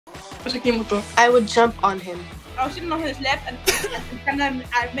I would jump on him. I was sitting on his lap and then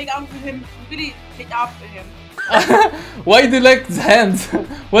I make out with him, really make out with him. Why do you like the hands?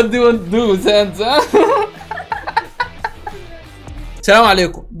 What do you want to do with the hands? السلام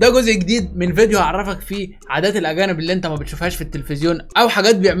عليكم. ده جزء جديد من فيديو هعرفك فيه عادات الاجانب اللي انت ما بتشوفهاش في التلفزيون او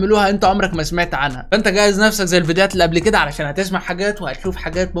حاجات بيعملوها انت عمرك ما سمعت عنها، فانت جهز نفسك زي الفيديوهات اللي قبل كده علشان هتسمع حاجات وهتشوف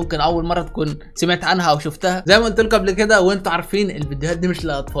حاجات ممكن اول مره تكون سمعت عنها او شفتها. زي ما قلت لكم قبل كده وانتوا عارفين الفيديوهات دي مش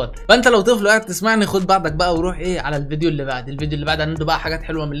للاطفال، فانت لو طفل وقاعد تسمعني خد بعضك بقى وروح على الفيديو اللي بعد. الفيديو اللي بعد عنده بقى حاجات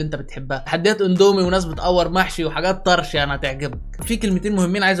حلوه من اللي انت بتحبها، تحديات اندومي وناس بتقور محشي وحاجات طرش يعني هتعجبك. في كلمتين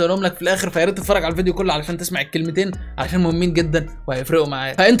مهمين عايز اقولهم لك في الاخر، فيا ريت تتفرج على الفيديو كله علشان تسمع الكلمتين عشان مهمين جدا وهيفرقوا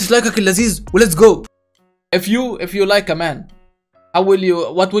معايا. انت لايكك اللذيذ وليتس جو. If you like a man,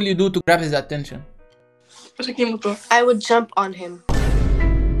 what will you do to grab his attention? I would jump on him.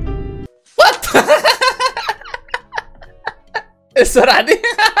 What? السرعة دي؟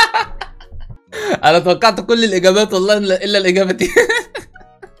 أنا توقعت كل الإجابات والله إلا الإجابة دي.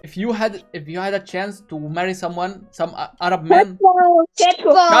 If you had a chance to marry some Arab man. Shut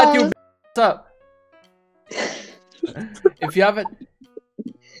your up.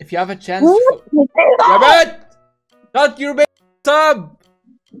 If you have a chance يا بنت shut your up.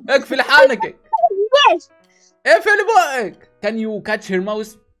 اقفل حنكك. اقفل بقك. Can you catch her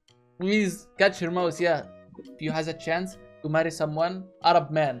mouse? Please catch her mouse. Yeah. If you has a chance to marry someone Arab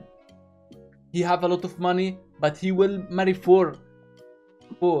man, he have a lot of money, but he will marry four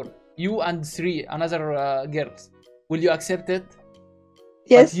you and three another girls. Will you accept it?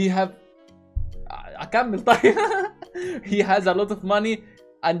 Yes. But he have أكمل طيب. He has a lot of money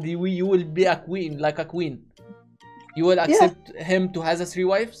and you will be a queen, like a queen. You will accept him to has a 3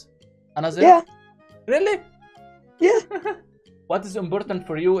 wives? Another? Yeah. Really? Yeah. What is important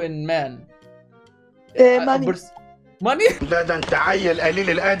for you in man? Money. Money? لا ده انت عيل قليل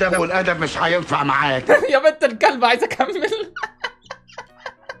الادب والادب مش هينفع معاك. يا بنت الكلب عايز اكمل.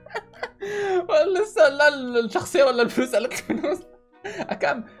 لسه لا الشخصية ولا الفلوس؟ قالت فلوس.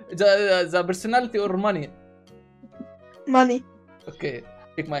 أكمل. The personality or money? Money. Okay.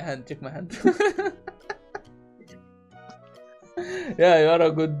 Check my hand. Yeah, you are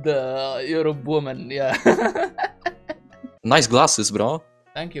a good Europe woman. Yeah. Nice glasses, bro.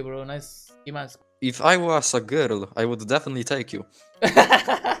 Thank you, bro. Nice ski mask. If I was a girl, I would definitely take you.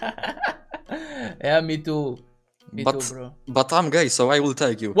 Yeah, me too. Me too, bro. But I'm gay, so I will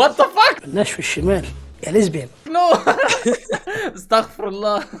take you. What the fuck? الناس في الشمال يا ليزبيان. No. استغفر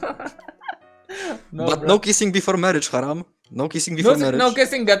الله. No, but bro. No kissing before marriage, haram. No kissing before marriage. No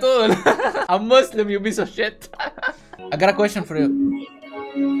kissing at all. I'm Muslim, you piece of shit. I got a question for you.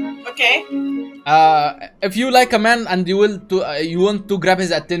 Okay. If you like a man and you want to grab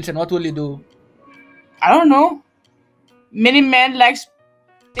his attention, what will you do? I don't know. Many men likes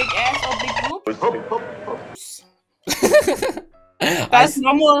big ass or big boobs. That's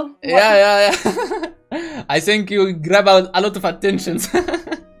normal. Yeah. I think you grab a lot of attentions.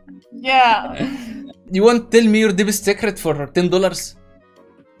 Yeah. You won't tell me your deepest secret for $10?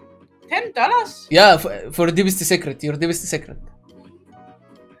 $10? Yeah, for deepest secret, your deepest secret.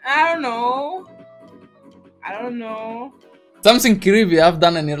 I don't know. Something creepy I've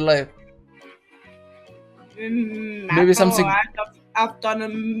done in your life. Maybe something. I've done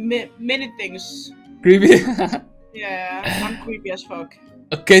many things. Creepy? Yeah, I'm creepy as fuck.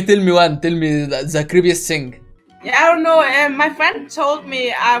 Okay, tell me one. Tell me the creepiest thing. Yeah, I don't know. My friend told me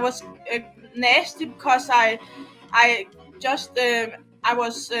I was nasty because I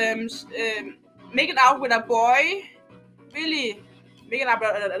was making out with a boy. Really making out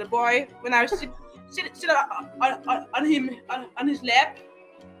with a boy when I was sit on his lap.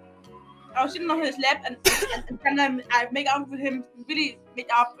 I was sitting on his lap and then I make out with him. Really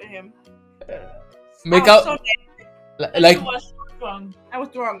make out with him. Make out? So like I was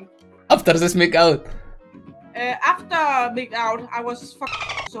drunk. After this make out? After make out, I was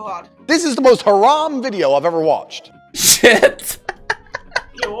fucking so hard. This is the most haram video I've ever watched. Shit.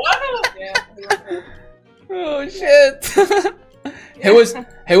 Oh shit.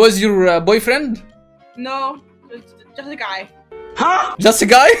 He was your boyfriend? No, just a guy. Huh? Just a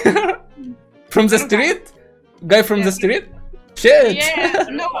guy? From the street? Guy from the street? Shit. Yeah,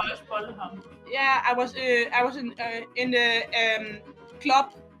 no. Yeah, I was in the club.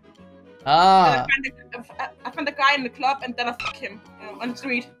 Ah. I found a guy in the club and then I fucked him on the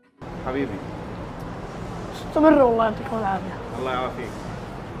street. حبيبي استمر والله يعطيكم العافية. الله يعافيك.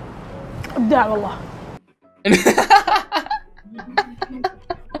 ابداع والله.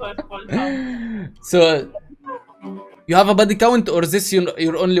 So you have a body count or this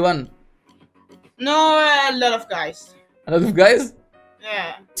your only one? No, a lot of guys. A lot of guys?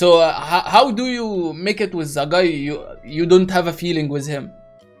 Yeah. So how do you make it with a guy you don't have a feeling with him?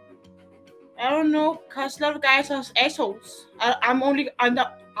 I don't know, cause a lot of guys are assholes.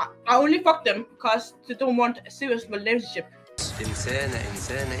 I only fuck them because they don't want a serious relationship. So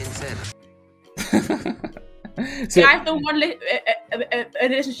Guys don't want a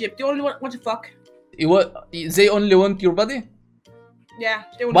relationship. They only want to fuck. they only want your body? Yeah.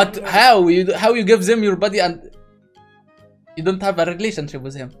 They only But want how you give them your body and you don't have a relationship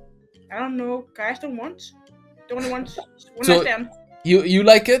with him? I don't know. Guys don't want. They only want one So- night stand. You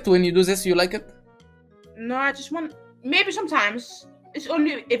like it when you do this? You like it? No, I just want. Maybe sometimes. It's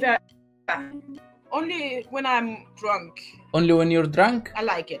only if only when I'm drunk. Only when you're drunk? I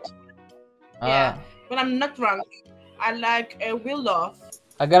like it. Yeah. Ah. When I'm not drunk, I like real love.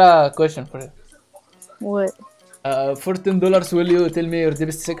 I got a question for you. What? For $10, will you tell me your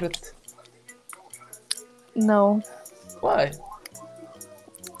deepest secret? No, Why?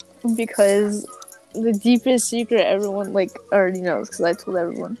 because the deepest secret everyone like already knows because I told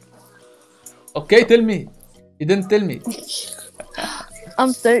everyone. Okay, tell me. You didn't tell me.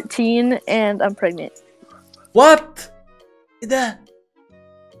 I'm 13 and I'm pregnant. What? ايه ده؟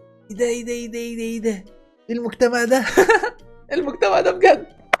 ايه ده ايه ده ايه ده ايه ده ايه ده؟ ايه المجتمع ده؟ المجتمع ده بجد؟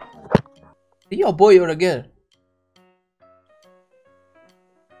 Are you a boy or a girl?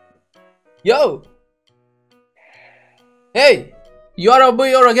 Yo! Hey! You are a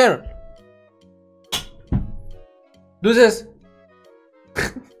boy or a girl? Do this!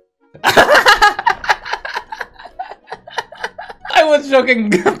 I was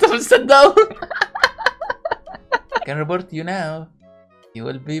joking. Sit down. I can report you now. You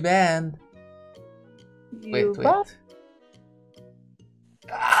will be banned. Wait.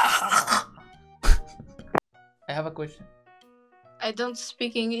 I have a question. I don't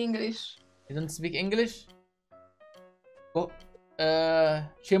speak English. You don't speak English? Go.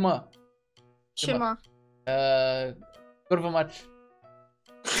 Shema. Shema. Curva match.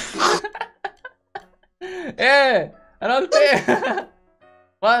 ايه انا قلت ايه؟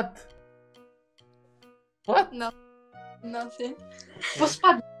 What? What? Nothing. Bo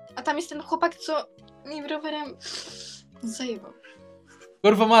spadł. A tam jest ten chłopak, co mi rowerem zajebał.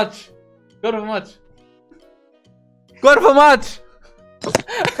 Curva match. Curva match. Curva match.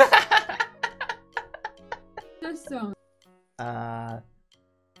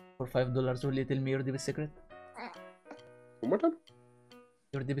 For $5, will you tell me your deepest secret? One more time.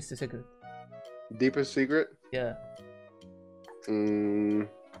 Your deepest secret. Deepest secret? Yeah.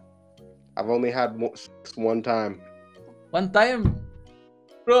 I've only had sex one time. One time?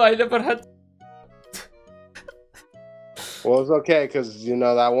 Bro, I never had. Well, it's okay, because, you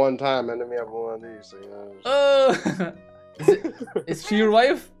know, that one time ended me up with one of these, so, you know. Oh! Is she your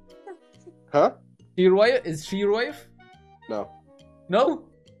wife? Huh? Is she your wife? No. No?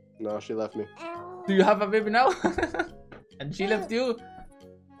 No, she left me. Do you have a baby now? And she left you?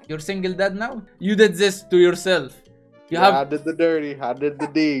 You're single dad now? You did this to yourself. I did the dirty. I did the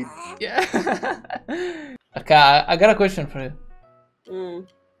deed. Yeah. Okay, I got a question for you.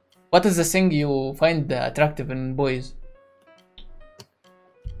 What is the thing you find attractive in boys?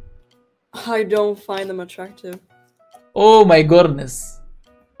 I don't find them attractive. Oh my goodness.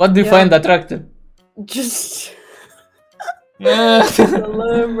 What do you find attractive? Just Yeah.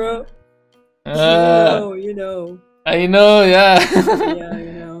 hello, bro. You know. I know, yeah. Yeah,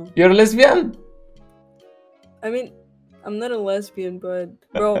 you know. You're a lesbian? I mean, I'm not a lesbian, but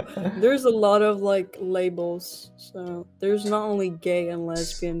bro, there's a lot of like labels. So there's not only gay and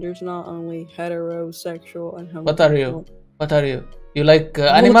lesbian. There's not only heterosexual and homosexual. What are you? What are you? You like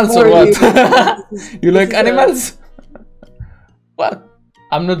animals or what? You like animals? What?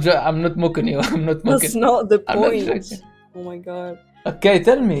 I'm not mocking you. I'm not mocking. That's not the I'm not point. joking. Oh my god. Okay,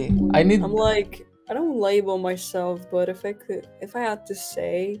 tell me. I'm like, I don't label myself, but if I had to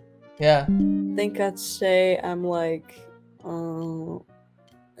say, yeah, I think I'd say I'm like,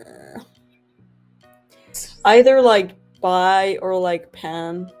 either like bi or like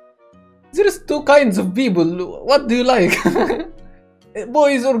pan. There's two kinds of people. What do you like?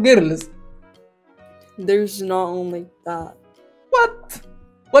 Boys or girls? There's not only that. What?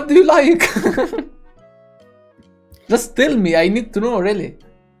 What do you like? Just tell me. I need to know really.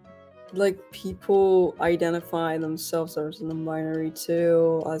 Like people identify themselves as non-binary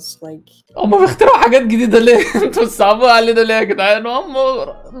too, as like. هما بيخترعوا حاجات جديدة ليه؟ انتوا بتصعبوها علينا ليه يا جدعان؟ هم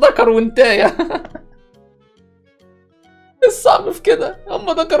ذكر وانتاية. ايه الصعب في كده؟ هم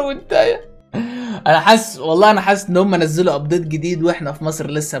ذكر وانتاية. انا حاسس ان هم نزلوا ابديت جديد واحنا في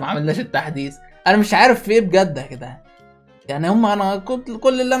مصر لسه ما عملناش التحديث. انا مش عارف في ايه بجد يا جدعان. يعني هم انا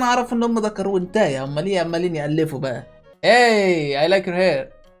كل اللي انا اعرفه ان هم ذكر وانتاية. هم ليه عمالين يألفوا بقى؟ Hey, I like your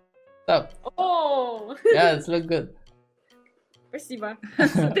hair. Stop. Oh. Yeah, it's look good. Спасибо.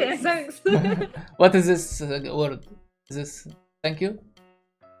 Thanks. What is this word? Is this thank you?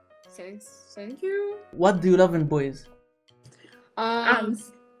 Thanks. Thank you. What do you love in boys?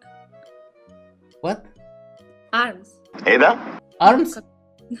 Arms. What? Arms. ايه ده؟ Arms?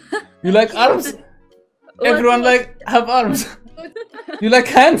 You like arms? Everyone like have arms. You like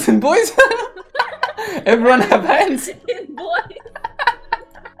hands in boys? Everyone have hands. Boy.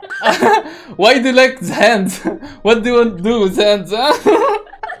 Why do you like the hands? What do you want to do with hands?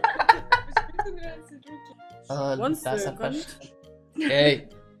 One بتاع عسل second. فشخ. ايه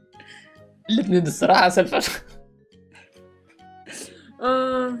الاتنين الصراحة عسل فشخ.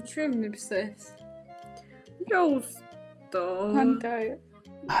 شو написать? Пожалуйста. هنتاي.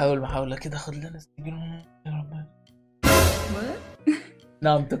 بحاول كده اخد لنا انستجرام يا رب. What?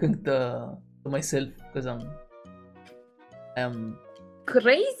 No, I'm talking to myself because I'm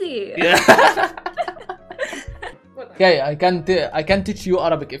Crazy. yeah. Okay, I can teach you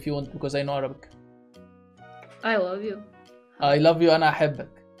Arabic if you want because I know Arabic. I love you. I love you. أنا أحبك.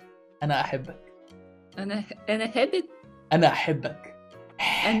 أنا أحبك. أنا أحبك. أنا أحبك.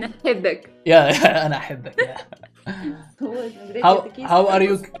 Yeah, أنا أحبك. Yeah.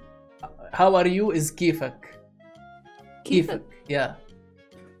 How are you is كيفك. كيفك. Yeah.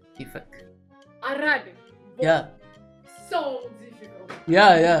 كيفك. Arabic. Yeah. So difficult.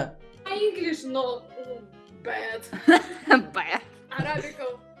 Yeah. My English not bad. Bad. Arabic.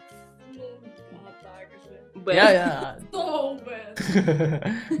 Yeah. So bad.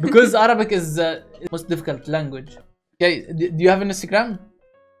 Because Arabic is the most difficult language. Okay, do you have an Instagram?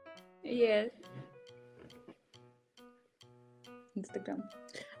 Yes. Instagram.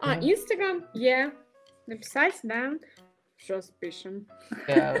 Instagram, yeah. Написать, да. Just пишем.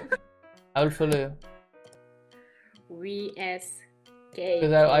 Yeah, I will follow you. VSK.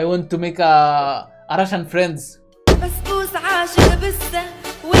 Because I want to make a Russian friends. بسبوس عاشق بسه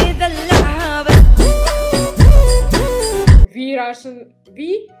ويدلعها بس. We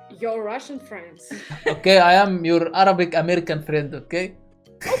your Russian friends. Okay, I am your Arabic American friend. Okay.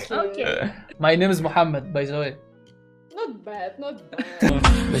 Okay. My name is محمد, by the way. Not bad.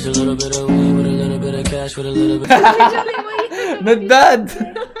 Wish a little bit of weed with a little bit of cash with a little bit. Not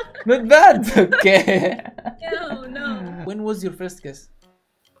bad. Okay. No. When was your first kiss?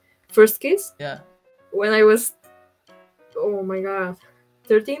 First kiss? Yeah. When I was, oh my god,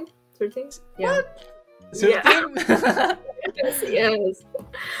 13? Yeah. What? 13? Yes.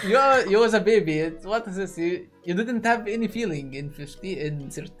 You was a baby. What is this? You didn't have any feeling in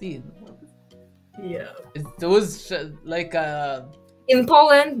 13. Yeah. It was like In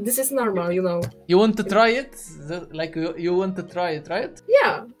Poland, this is normal, you know. You want to try it? Like you want to try it, right?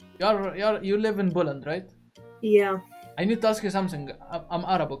 Yeah. You live in Poland, right? Yeah. I need to ask you something. I'm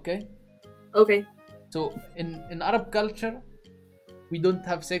Arab, okay? Okay. So in Arab culture, we don't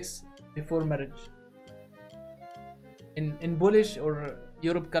have sex before marriage. In Polish or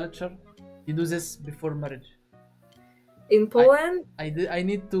Europe culture, you do this before marriage. In Poland, I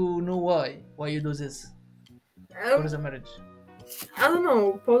need to know why you do this for the marriage. I don't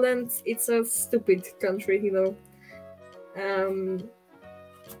know. Poland, it's a stupid country, you know.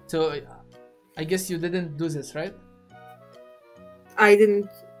 So I guess you didn't do this, right? I didn't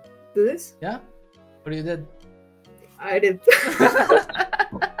do this. Yeah, or you did? I did.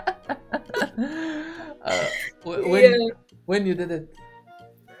 When you did it?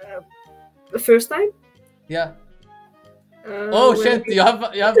 The first time? Yeah. Oh shit! You have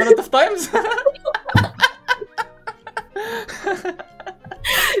a lot of times.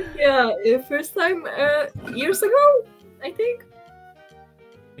 Yeah, first time years ago, I think.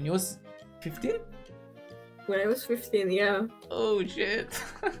 When you was 15? When I was 15, yeah. Oh shit.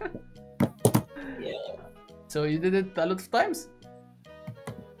 Yeah. So you did it a lot of times?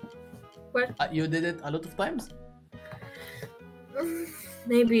 What? You did it a lot of times?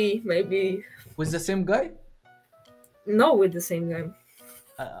 Maybe. With the same guy? No, with the same guy.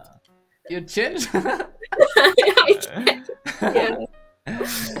 You changed? Yeah.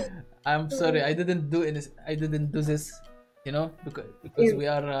 I'm sorry, I didn't do this, you know, because we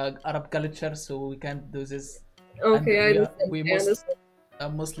are Arab culture, so we can't do this. Okay, I understand.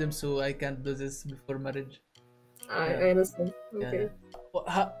 I'm Muslim, so I can't do this before marriage. I understand. Okay.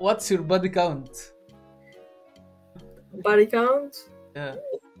 Yeah. What's your body count? Body count? Yeah.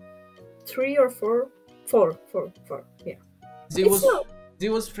 3 or 4? 4. Yeah. They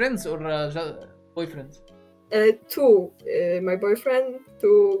was friends or boyfriends? 2. My boyfriend.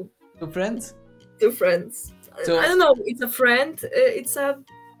 2 friends? 2 friends. So, I don't know. It's a friend. It's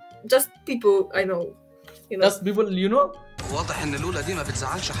just people I know. You know. Just people you know. واضح ان لولا دي ما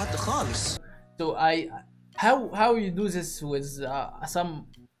بتزعلش حد خالص. So how you do this with some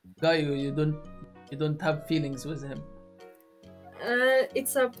guy you don't have feelings with him?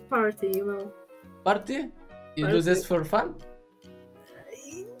 It's a party, you know. Party? You do this for fun?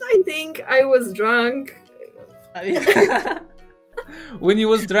 I think I was drunk. When you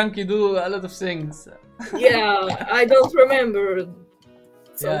was drunk, you do a lot of things. Yeah, I don't remember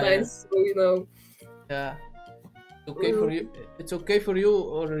sometimes, so, you know. Yeah. It's okay for you. It's okay for you,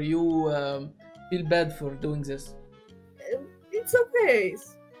 or you feel bad for doing this? It's okay.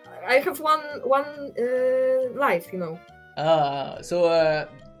 I have one life, you know. So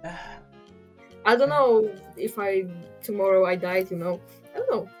I don't know if tomorrow I died, you know. I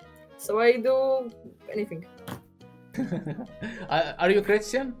don't know. So I do anything. Are you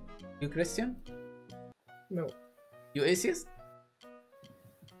Christian? You Christian? No. You atheist?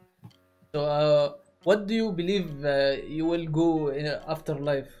 So what do you believe you will go in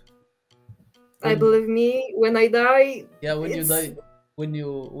afterlife? I believe me, when I die. Yeah, when you die,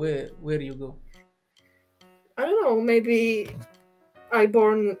 where you go? I don't know. Maybe I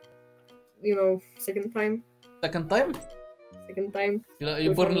born, you know, second time. Second time? Second time.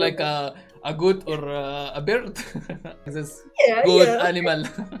 You born like a goat or a bird? This Yeah, good yeah. animal.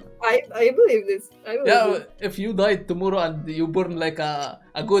 I believe this. I believe Yeah, this. if you died tomorrow and you born like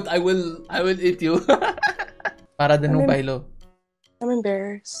a goat, I will eat you. Para de no bailo. I'm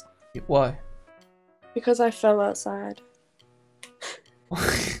embarrassed Why? because I fell outside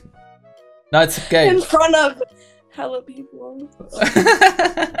No, it's okay. in front of hella people.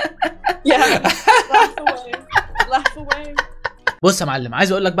 Yeah, laugh away, laugh away. بص يا معلم،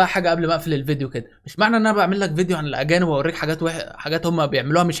 عايز اقول لك بقى حاجه قبل ما اقفل الفيديو كده. مش معنى ان انا بعمل لك فيديو عن الاجانب واوريك حاجات هم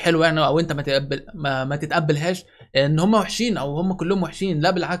بيعملوها مش حلوه يعني، او انت ما تتقبلهاش ان هم وحشين او هم كلهم وحشين.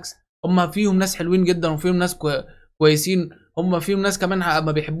 لا بالعكس، هم فيهم ناس حلوين جدا وفيهم ناس كويسين. هم فيهم ناس كمان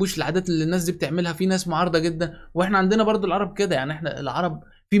ما بيحبوش العادات اللي الناس دي بتعملها، في ناس معارضه جدا. واحنا عندنا برضو العرب كده يعني، احنا العرب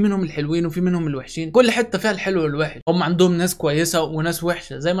في منهم الحلوين وفي منهم الوحشين، كل حته فيها الحلو والوحش. هم عندهم ناس كويسه وناس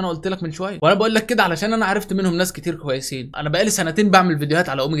وحشه زي ما انا قلت لك من شويه، وانا بقول لك كده علشان انا عرفت منهم ناس كتير كويسين. انا بقالي سنتين بعمل فيديوهات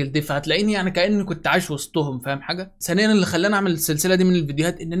على اوميجل دي، فهتلاقيني يعني كاني كنت عايش وسطهم، فاهم حاجه؟ ثانيا اللي خلاني اعمل السلسله دي من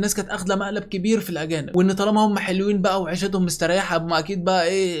الفيديوهات ان الناس كانت اخذه مقلب كبير في الاجانب، وان طالما هم حلوين بقى وعيشتهم مستريحه، ما اكيد بقى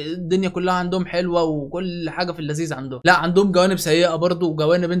ايه الدنيا كلها عندهم حلوه وكل حاجه في اللذيذ عندهم. لا، عندهم جوانب سيئه برضو،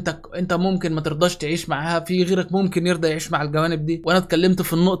 وجوانب انت ممكن ما ترضاش تعيش معاها، في غيرك ممكن يرضى يعيش مع الجوانب دي. وانا اتكلمت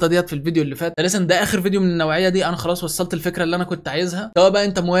في النقطه ديت في الفيديو اللي فات. لسه ده اخر فيديو من النوعيه دي. انا خلاص وصلت الفكره اللي انا كنت عايزها، سواء بقى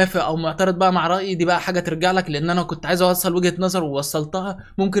انت موافق او معترض بقى مع رايي، دي بقى حاجه ترجع لك، لان انا كنت عايز اوصل وجهه نظر ووصلتها.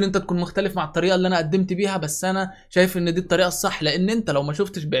 ممكن انت تكون مختلف مع الطريقه اللي انا قدمت بيها، بس انا شايف ان دي الطريقه الصح، لان انت لو ما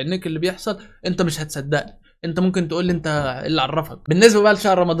شفتش بعينيك اللي بيحصل انت مش هتصدقني. انت ممكن تقول لي انت اللي عرفك. بالنسبه بقى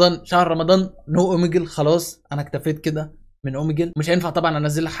لشهر رمضان، شهر رمضان نو اوميجل، خلاص انا اكتفيت كده من اوميجل. مش هينفع طبعا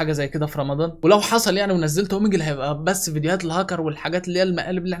انزل لك حاجه زي كده في رمضان، ولو حصل يعني ونزلت اوميجل هيبقى بس فيديوهات الهاكر والحاجات اللي هي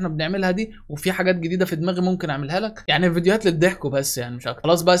المقالب اللي احنا بنعملها دي، وفي حاجات جديده في دماغي ممكن اعملها لك، يعني فيديوهات للضحك وبس يعني مش اكتر.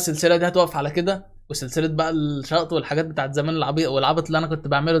 خلاص بقى السلسله دي هتقف على كده، وسلسله بقى الشقط والحاجات بتاعت زمان والعبط اللي انا كنت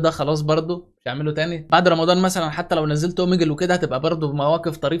بعمله ده خلاص برضو مش هعمله تاني. بعد رمضان مثلا حتى لو نزلت اوميجل وكده هتبقى برضو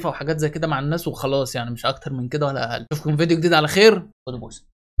مواقف طريفه وحاجات زي كده مع الناس وخلاص، يعني مش اكتر من كده ولا اقل. اشوفكم فيديو جديد على خير. خدوا بوس.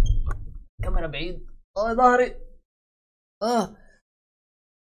 كاميرا بعيد. ظهري.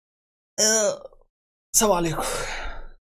 السلام عليكم.